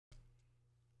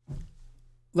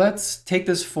let's take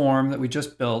this form that we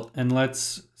just built and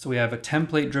so we have a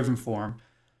template driven form.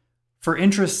 For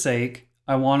interest's sake,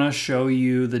 I want to show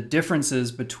you the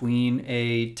differences between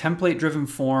a template driven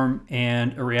form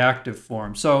and a reactive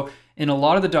form. So in a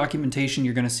lot of the documentation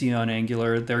you're going to see on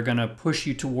Angular, they're going to push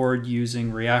you toward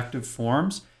using reactive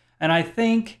forms. And I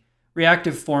think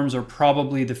reactive forms are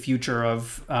probably the future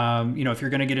of, if you're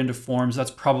going to get into forms,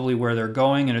 that's probably where they're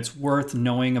going, and it's worth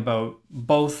knowing about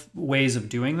both ways of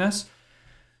doing this.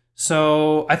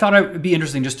 So I thought it would be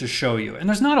interesting just to show you. And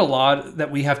there's not a lot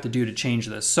that we have to do to change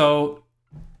this. So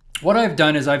what I've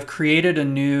done is I've created a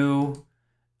new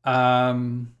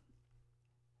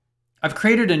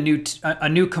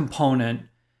component.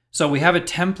 So we have a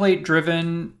template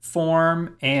driven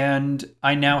form, and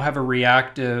I now have a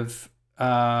reactive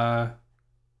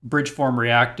bridge form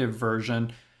reactive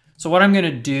version. So what I'm going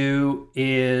to do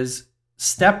is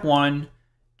step one,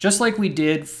 just like we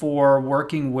did for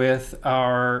working with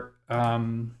our,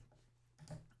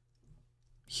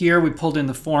 here we pulled in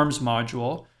the forms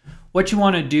module. What you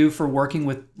want to do for working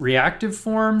with reactive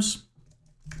forms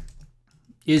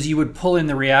is you would pull in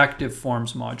the reactive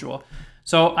forms module.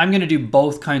 So I'm going to do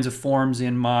both kinds of forms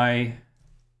in my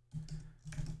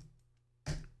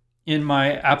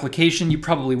application. You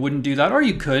probably wouldn't do that, or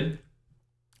you could,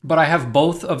 but I have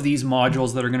both of these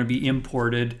modules that are going to be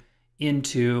imported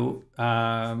into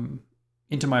my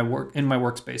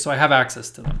workspace, so I have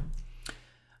access to them.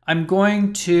 I'm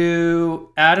going to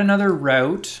add another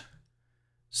route.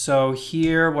 So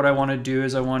here, what I want to do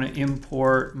is I want to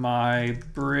import my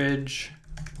bridge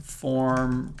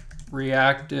form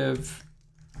reactive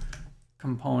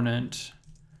component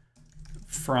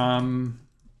from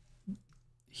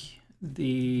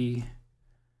the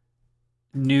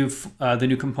new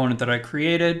component that I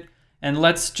created, and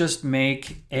let's just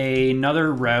make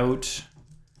another route.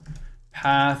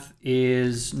 Path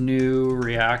is new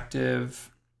reactive.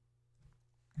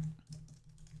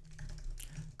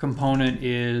 Component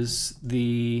is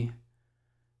the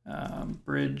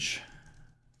bridge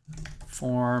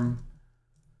form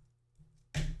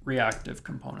reactive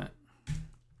component.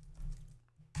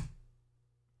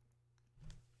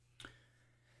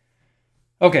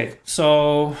 Okay,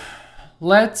 so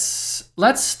let's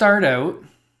start out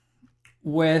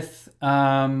with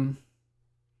let's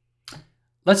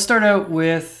start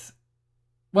with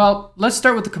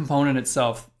the component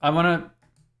itself. I want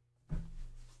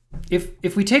to,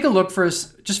 if we take a look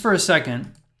just for a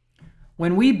second,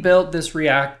 when we built this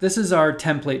this is our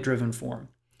template driven form.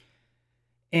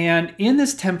 And in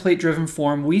this template driven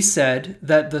form, we said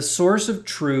that the source of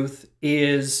truth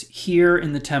is here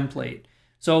in the template.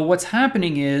 So what's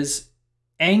happening is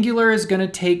Angular is going to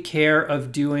take care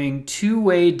of doing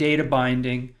two-way data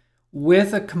binding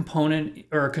with a component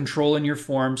or a control in your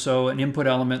form, so an input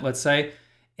element, let's say,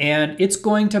 and it's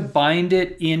going to bind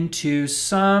it into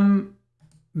some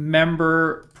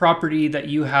member property that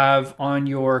you have on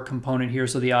your component here,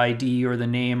 so the ID or the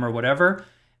name or whatever.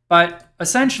 But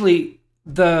essentially,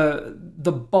 the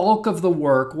bulk of the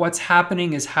work, what's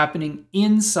happening is happening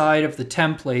inside of the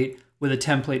template with a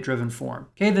template-driven form.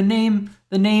 Okay, the name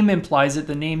implies it.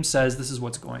 The name says this is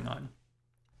what's going on.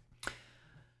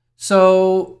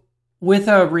 So with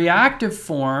a reactive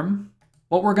form,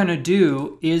 what we're going to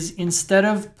do is, instead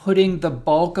of putting the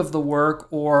bulk of the work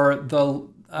or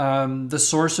the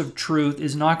source of truth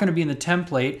is not going to be in the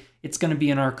template, it's going to be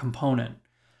in our component.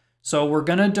 So we're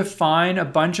going to define a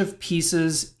bunch of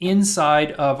pieces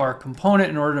inside of our component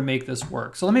in order to make this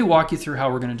work. So let me walk you through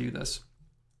how we're going to do this.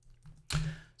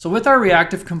 So with our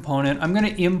reactive component, I'm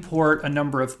going to import a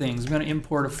number of things. I'm going to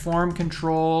import a form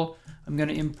control. I'm going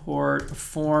to import a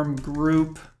form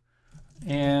group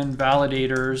and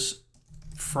validators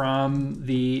from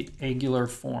the Angular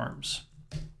forms.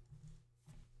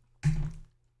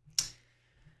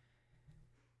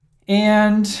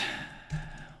 And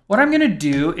what I'm going to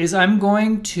do is I'm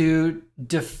going to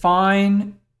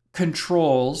define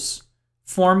controls,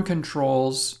 form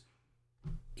controls,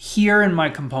 here in my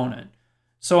component.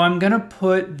 So I'm going to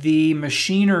put the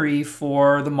machinery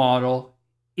for the model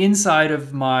inside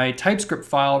of my TypeScript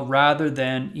file rather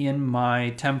than in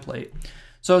my template.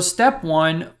 So step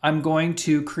one, I'm going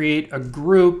to create a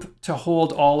group to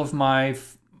hold all of my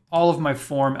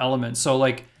form elements. So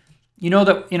like, you know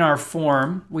that in our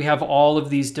form, we have all of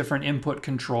these different input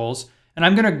controls, and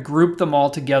I'm going to group them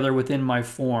all together within my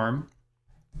form.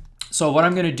 So what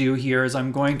I'm going to do here is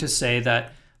I'm going to say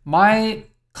that my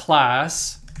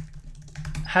class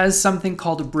has something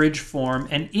called a bridge form,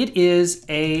 and it is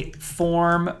a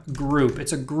form group.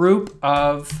 It's a group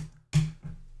of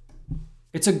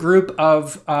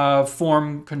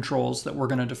form controls that we're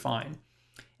going to define.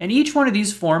 And each one of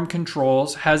these form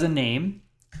controls has a name.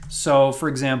 So for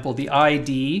example, the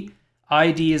ID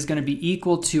is going to be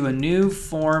equal to a new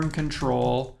form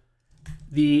control.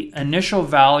 The initial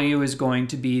value is going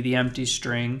to be the empty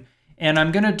string. And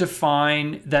I'm going to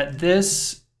define that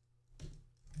this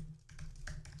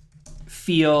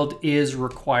field is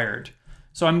required.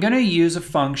 So I'm going to use a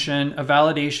function, a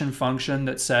validation function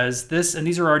that says this, and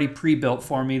these are already pre-built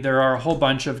for me. There are a whole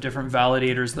bunch of different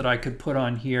validators that I could put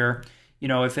on here. You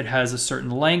know, if it has a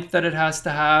certain length that it has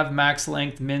to have, max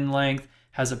length, min length,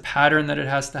 has a pattern that it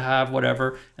has to have,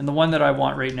 whatever. And the one that I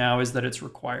want right now is that it's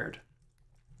required.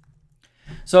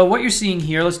 So what you're seeing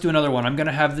here, let's do another one. I'm going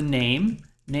to have the name.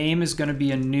 Name is going to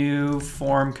be a new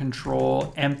form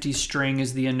control. Empty string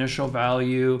is the initial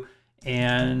value,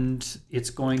 and it's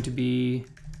going to be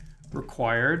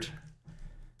required.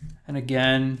 And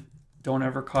again, don't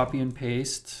ever copy and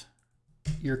paste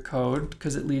your code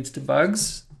because it leads to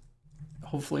bugs.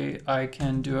 Hopefully I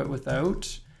can do it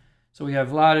without. So we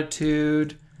have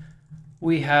latitude,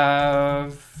 we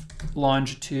have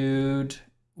longitude,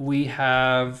 we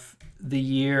have the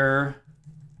year.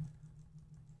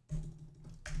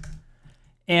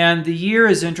 And the year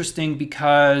is interesting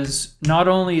because not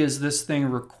only is this thing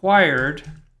required,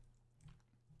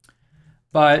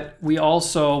 but we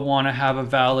also want to have a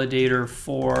validator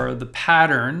for the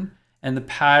pattern. And the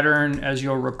pattern, as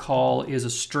you'll recall, is a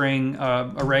string,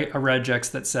 a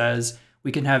regex that says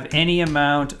we can have any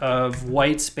amount of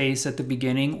white space at the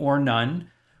beginning or none.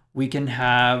 We can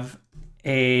have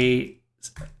a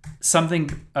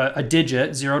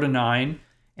digit, 0 to 9,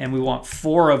 and we want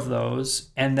 4 of those,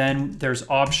 and then there's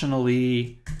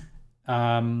optionally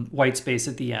white space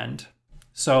at the end.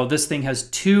 So this thing has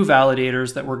 2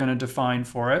 validators that we're going to define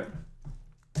for it.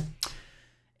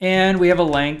 And we have a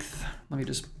length. Let me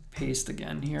just paste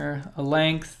again here. A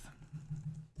length.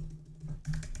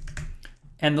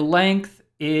 And the length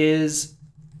is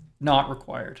not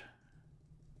required.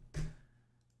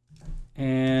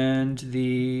 And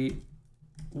the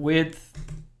width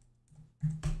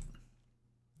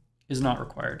is not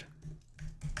required.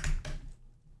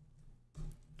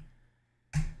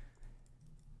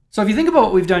 So if you think about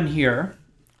what we've done here,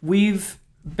 we've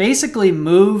basically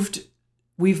moved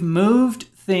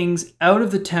things out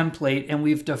of the template and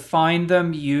we've defined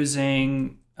them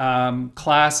using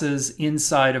classes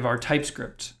inside of our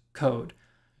TypeScript code.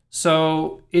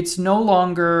 So it's no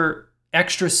longer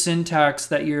extra syntax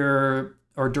that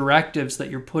or directives that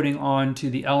you're putting onto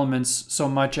the elements so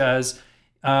much as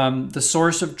the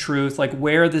source of truth, like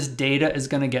where this data is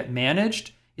going to get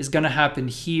managed, is going to happen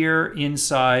here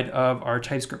inside of our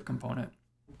TypeScript component.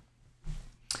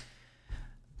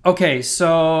 Okay,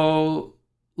 so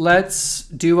let's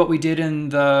do what we did in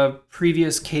the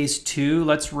previous case too.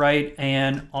 Let's write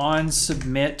an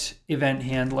onSubmit event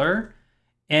handler.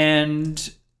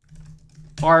 And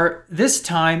this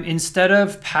time, instead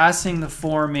of passing the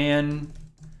form in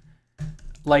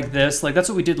like this, like that's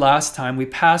what we did last time, we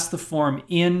passed the form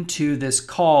into this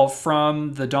call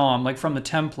from the DOM, like from the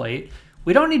template.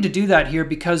 We don't need to do that here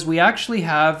because we actually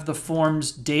have the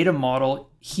form's data model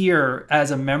here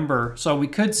as a member. So we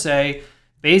could say,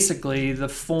 basically, the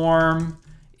form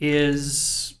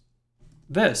is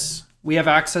this. We have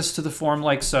access to the form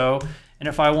like so. And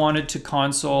if I wanted to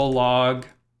console log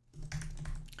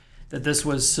that this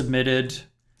was submitted,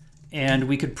 and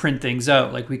we could print things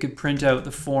out, like we could print out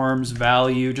the form's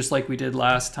value just like we did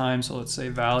last time. So let's say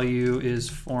value is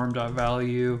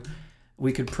form.value.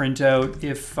 We could print out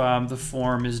if the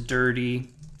form is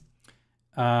dirty,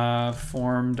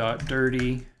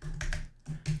 form.dirty.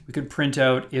 We could print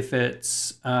out if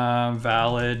it's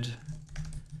valid,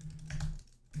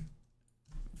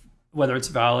 whether it's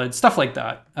valid, stuff like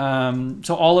that.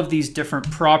 So all of these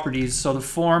different properties. So the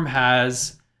form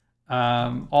has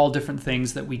all different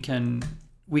things that we can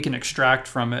extract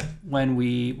from it when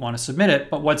we want to submit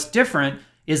it. But what's different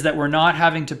is that we're not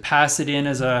having to pass it in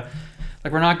as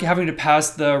we're not having to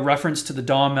pass the reference to the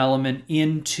DOM element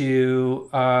into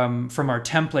from our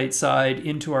template side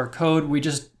into our code.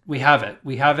 We have it.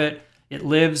 We have it. It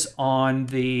lives on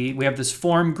we have this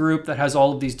form group that has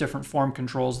all of these different form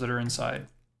controls that are inside.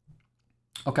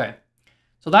 Okay,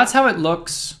 so that's how it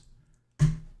looks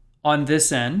on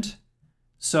this end.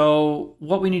 So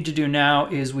what we need to do now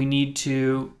is we need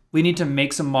to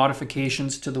make some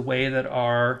modifications to the way that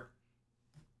our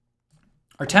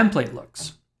template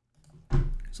looks.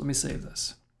 So let me save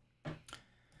this.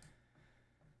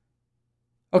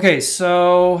 Okay,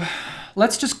 so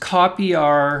let's just copy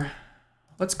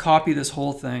this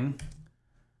whole thing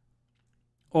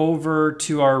over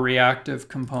to our reactive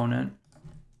component.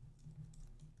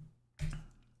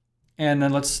 And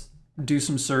then let's do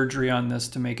some surgery on this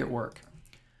to make it work.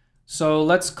 So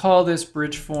let's call this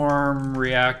bridge form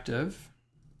reactive.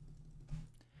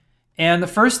 And the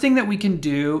first thing that we can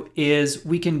do is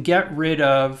we can get rid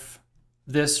of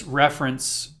this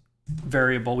reference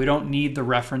variable. We don't need the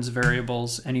reference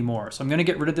variables anymore. So I'm going to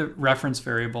get rid of the reference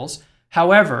variables.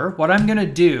 However, what I'm going to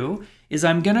do is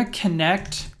I'm going to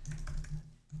connect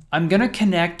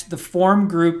the form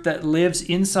group that lives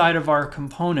inside of our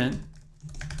component,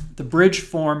 the bridge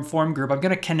form group. I'm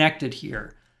going to connect it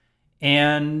here.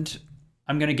 And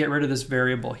I'm going to get rid of this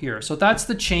variable here. So that's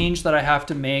the change that I have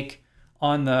to make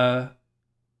on the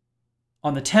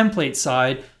template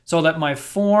side, so that my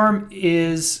form,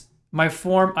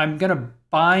 I'm going to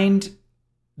bind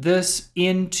this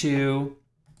into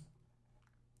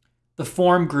the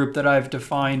form group that I've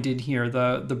defined in here,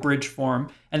 the bridge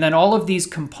form. And then all of these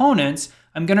components,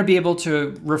 I'm going to be able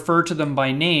to refer to them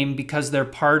by name because they're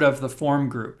part of the form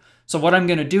group. So what I'm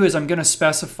going to do is I'm going to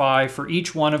specify for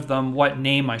each one of them what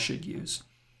name I should use.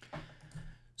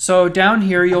 So down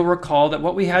here, you'll recall that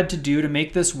what we had to do to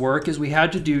make this work is we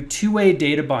had to do two-way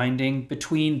data binding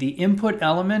between the input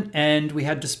element, and we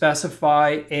had to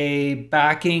specify a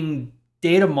backing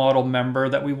data model member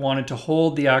that we wanted to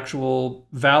hold the actual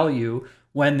value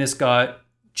when this got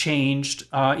changed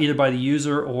either by the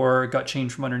user or got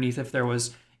changed from underneath if there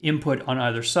was input on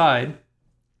either side.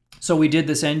 So we did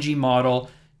this ng model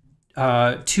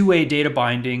two-way data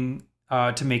binding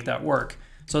to make that work.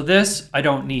 So this I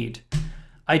don't need.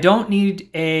 I don't need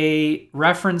a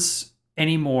reference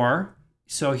anymore.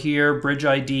 So here, bridge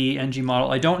ID, ng model,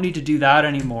 I don't need to do that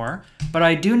anymore, but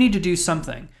I do need to do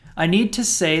something. I need to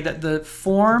say that the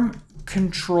form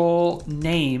control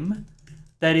name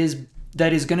that is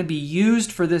going to be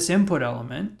used for this input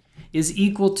element is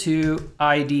equal to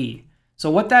ID. So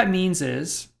what that means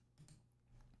is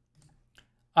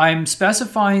I'm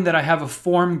specifying that I have a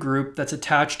form group that's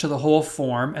attached to the whole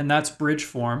form, and that's bridge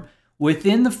form.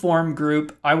 Within the form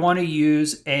group, I want to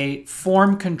use a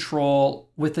form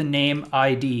control with the name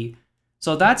ID.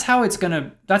 So that's how it's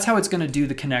gonna do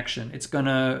the connection. It's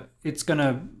gonna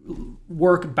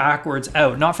work backwards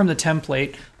out, not from the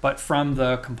template, but from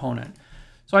the component.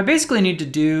 So I basically need to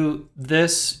do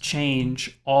this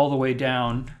change all the way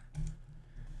down.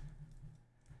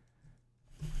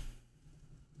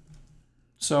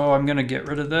 So I'm gonna get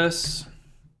rid of this.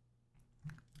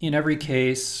 In every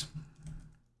case,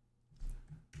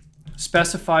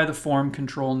 specify the form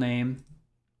control name.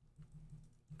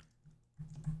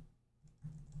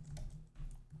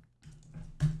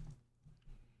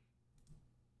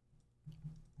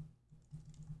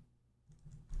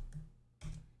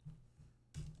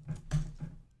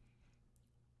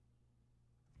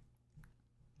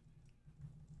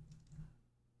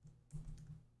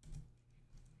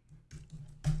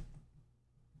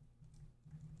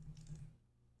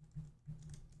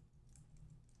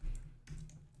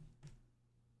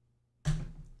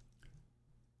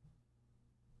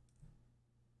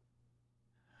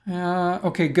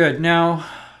 Okay, good. Now,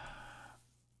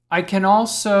 I can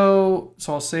also,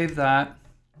 so I'll save that.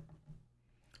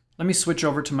 Let me switch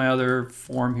over to my other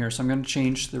form here. So I'm going to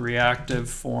change the reactive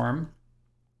form.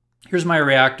 Here's my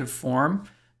reactive form.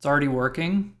 It's already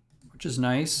working, which is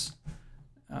nice.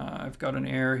 I've got an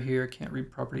error here. Can't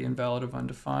read property invalid of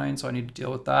undefined, so I need to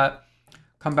deal with that.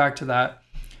 Come back to that.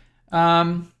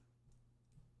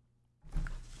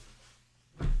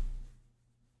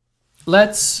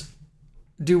 Let's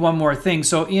do one more thing.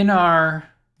 So in our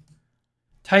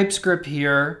TypeScript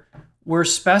here, we're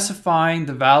specifying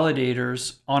the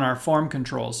validators on our form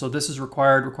controls. So this is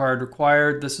required, required,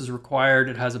 required. This is required.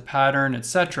 It has a pattern,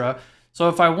 etc. So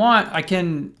if I want, I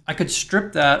could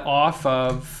strip that off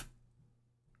of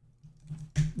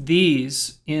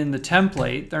these in the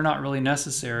template. They're not really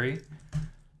necessary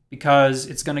because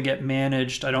it's going to get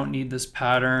managed. I don't need this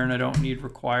pattern. I don't need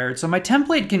required. So my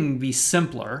template can be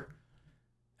simpler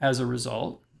as a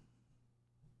result.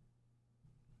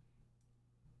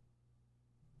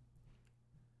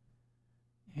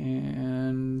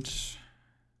 And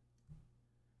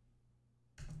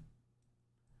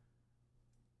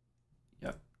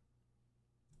yep.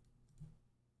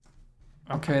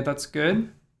 Okay, that's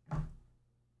good.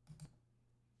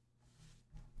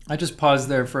 I just paused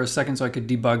there for a second so I could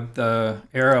debug the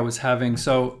error I was having.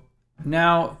 So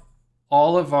now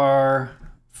all of our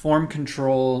form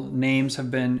control names have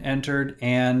been entered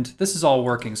and this is all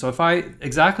working. So if I,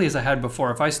 exactly as I had before,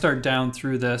 if I start down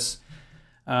through this,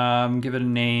 give it a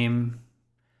name,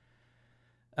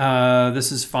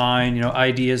 this is fine, you know,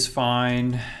 ID is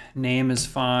fine, name is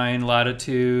fine,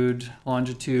 latitude,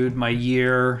 longitude, my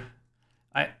year,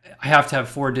 I have to have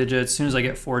 4 digits. As soon as I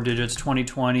get 4 digits,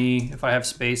 2020, if I have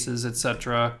spaces,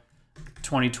 etc.,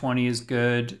 2020 is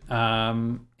good.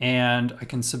 And I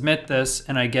can submit this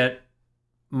and I get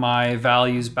my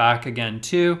values back again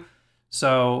too.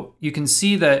 So you can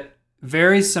see that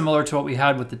very similar to what we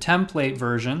had with the template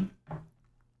version.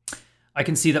 I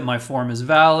can see that my form is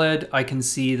valid. I can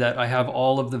see that I have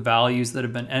all of the values that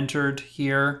have been entered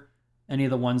here, any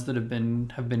of the ones that have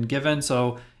been given.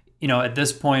 So, you know, at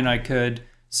this point I could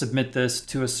submit this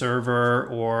to a server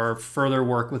or further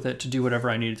work with it to do whatever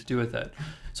I needed to do with it.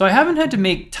 So I haven't had to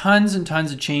make tons and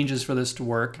tons of changes for this to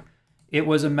work. It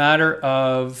was a matter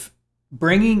of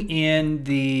bringing in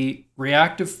the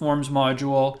reactive forms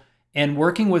module and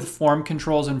working with form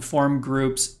controls and form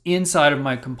groups inside of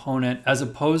my component, as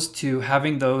opposed to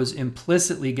having those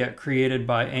implicitly get created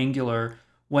by Angular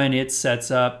when it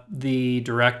sets up the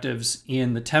directives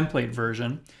in the template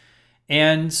version,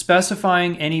 and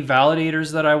specifying any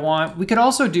validators that I want. We could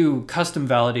also do custom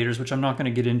validators, which I'm not going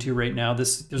to get into right now.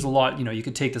 There's a lot, you know, you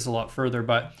could take this a lot further,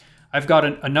 but I've got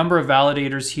a number of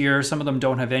validators here. Some of them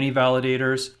don't have any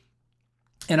validators.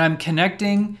 And I'm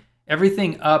connecting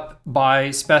everything up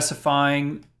by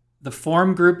specifying the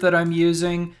form group that I'm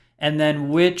using, and then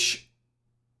which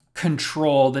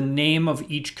control, the name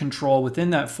of each control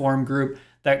within that form group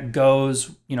that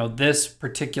goes, you know, this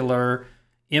particular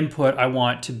input I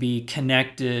want to be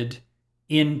connected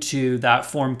into that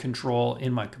form control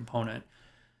in my component.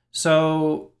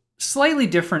 So slightly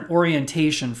different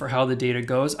orientation for how the data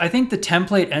goes. I think the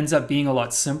template ends up being a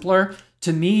lot simpler.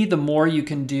 To me, the more you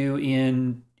can do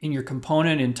in your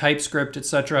component, in TypeScript,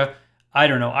 etc., I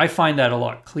don't know, I find that a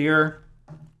lot clearer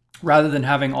rather than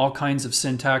having all kinds of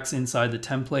syntax inside the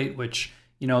template, which,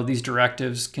 you know, these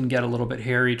directives can get a little bit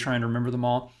hairy trying to remember them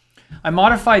all. I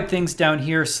modified things down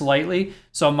here slightly.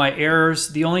 So my errors,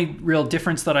 the only real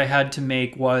difference that I had to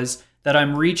make was that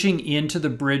I'm reaching into the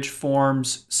bridge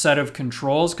forms set of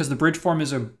controls, because the bridge form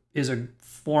is a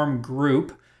form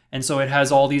group. And so it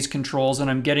has all these controls, and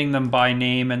I'm getting them by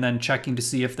name and then checking to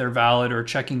see if they're valid or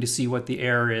checking to see what the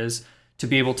error is to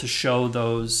be able to show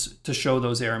those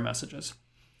error messages.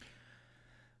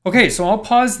 Okay, so I'll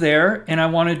pause there, and I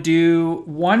want to do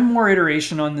one more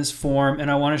iteration on this form,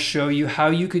 and I want to show you how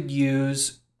you could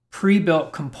use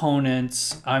pre-built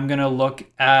components. I'm going to look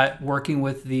at working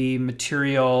with the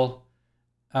material,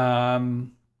 the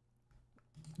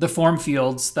form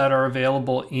fields that are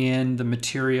available in the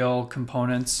material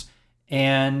components.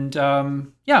 And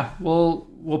yeah,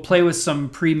 we'll play with some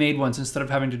pre-made ones instead of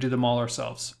having to do them all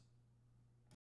ourselves.